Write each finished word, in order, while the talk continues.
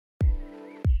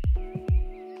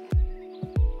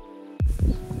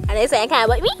And they saying kind of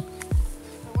like me.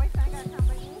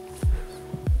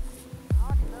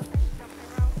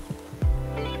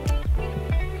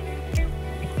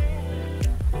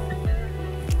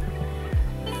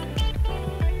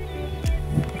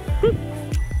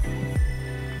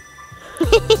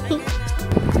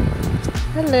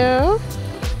 Hello.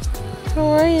 How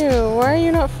are you? Why are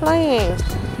you not flying?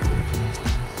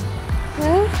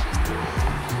 Huh?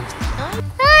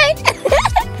 Hi.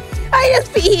 I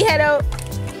just pee his head out.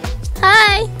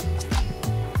 Hi.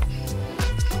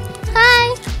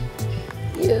 Hi.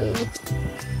 You.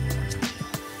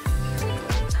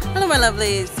 Hello my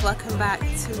lovelies. Welcome back to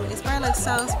Phillip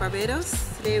of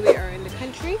Barbados. Today we are in the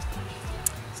country.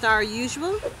 It's not our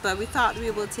usual, but we thought we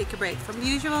will take a break from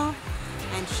usual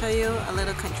and show you a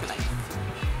little country life.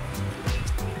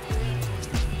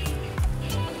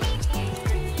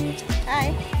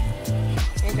 Hi.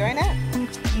 Enjoying that?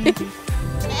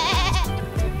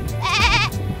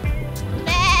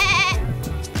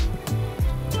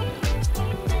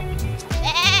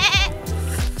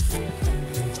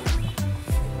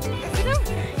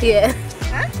 Yeah.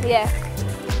 Huh? Yeah.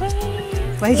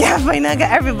 Well, yeah, but now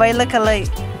got everybody look alike.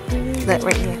 Look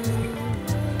right here.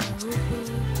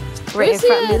 Right in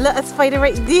front of me. Look, a spider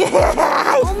right there.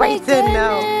 He's fighting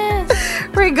now.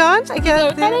 Where he gone? I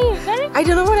can't see. I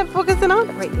don't know what I'm focusing on.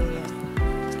 Right there. Yeah.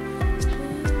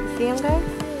 See him, guys?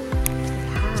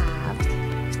 We have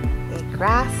a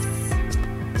grass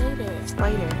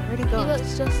spider. Where'd he go? He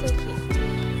looks just like you.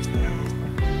 Yeah.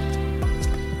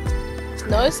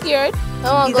 No, he's scared.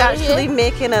 Oh, He's actually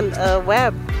making a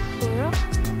web. Yeah.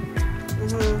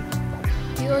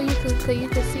 You can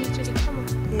see through the camera.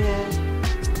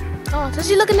 Yeah. Oh, so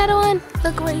she looking at one.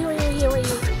 Look right here, right here, right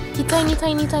here. He tiny,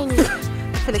 tiny, tiny. I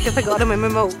feel like if I got him in my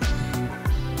mouth.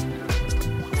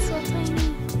 So tiny.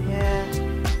 Yeah.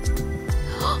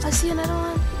 I see another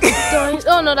one.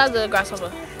 Oh no, that's the grasshopper.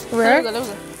 Where? Let me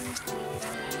go.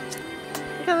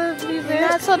 Yeah,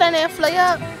 That's so then they fly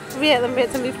up. let me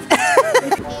get some beef.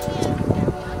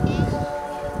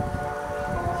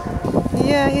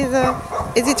 Yeah,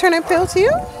 is he turning pale to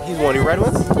you? He's one of the red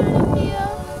ones? Yeah.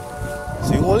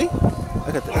 So you hold it?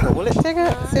 I can hold it. Check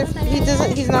it. See if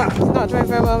he's not doing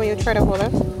very well when you try to hold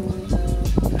him.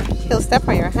 He'll step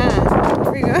on your hand.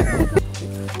 There you go.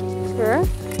 Sure.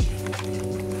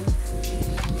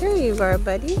 There you are,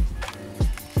 buddy.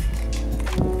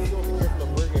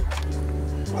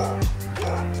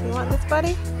 You want this,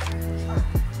 buddy?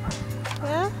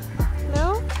 Yeah?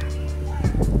 No?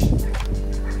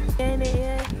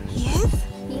 Yes?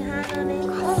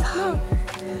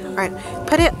 Alright,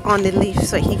 put it on the leaf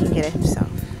so he can get it himself.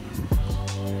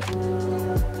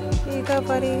 Here you go,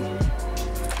 buddy.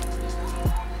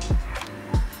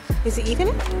 Is he eating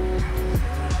it?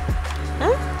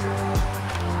 Huh?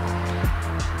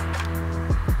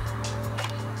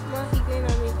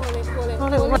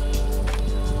 Hold it.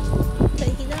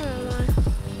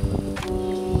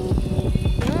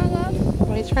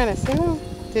 What are you trying to see him?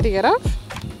 Did he get up?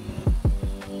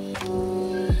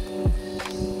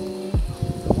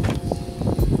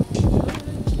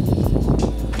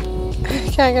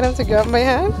 Can't get him to go up my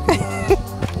hand.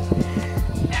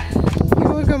 You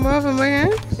will come off of my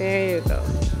hand? There you go.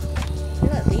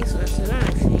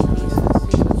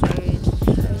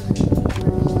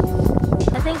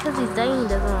 I think because he's dying, he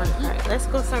doesn't want to eat. Alright, let's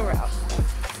go somewhere else.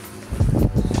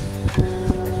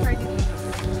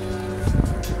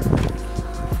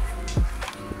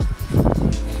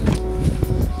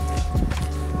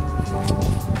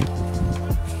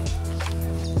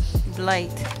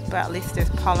 Blight, but at least there's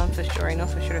pollen for sure. I know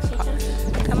for sure there's pollen.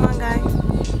 Come on, guy.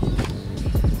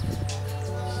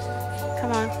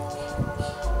 Come on.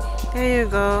 There you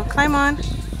go. Climb on.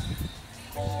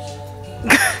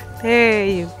 There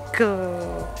you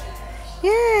go.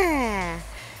 Yeah.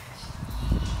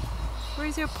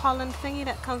 Where's your pollen thingy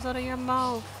that comes out of your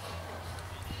mouth?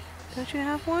 Don't you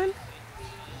have one?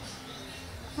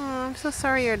 Oh, I'm so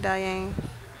sorry you're dying.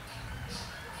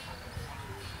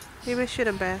 We wish you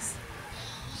the best.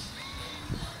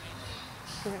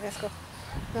 Okay, let's go.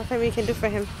 Nothing we can do for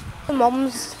him.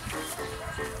 Mom's.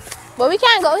 But we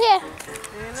can't go here.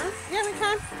 Yeah, we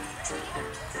can.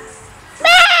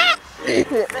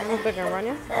 I'm big and run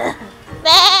you.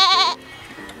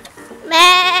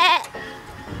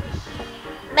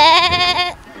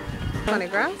 Funny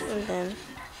grass? And then.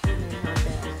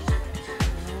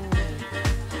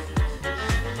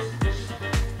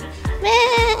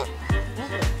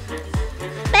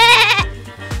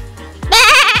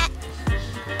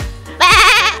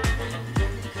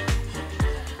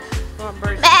 What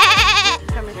bird?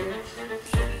 Come here.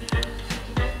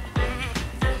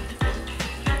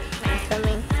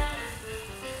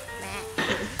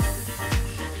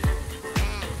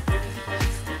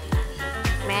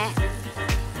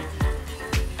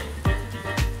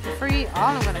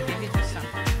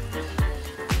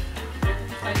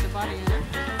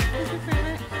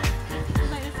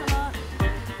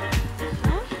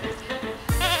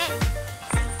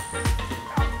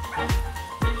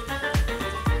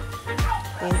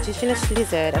 indigenous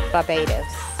lizard of Barbados.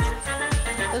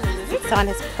 It's on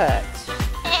his perch.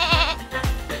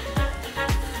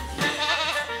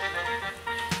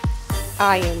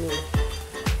 Eyeing me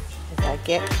as I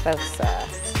get closer,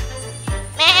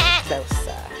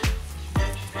 closer,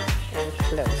 and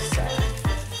closer,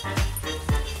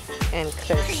 and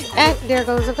closer. And there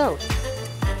goes a goat.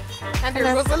 And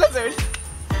there goes the lizard.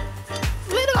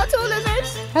 We got 2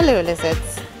 lizards. Hello,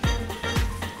 lizards.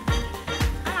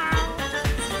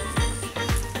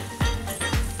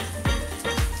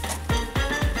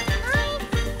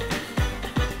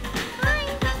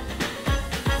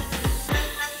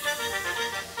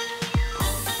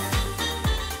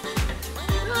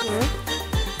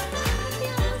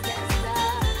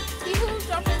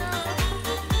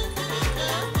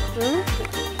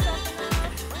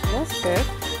 That's good.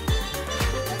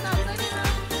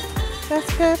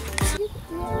 That's good.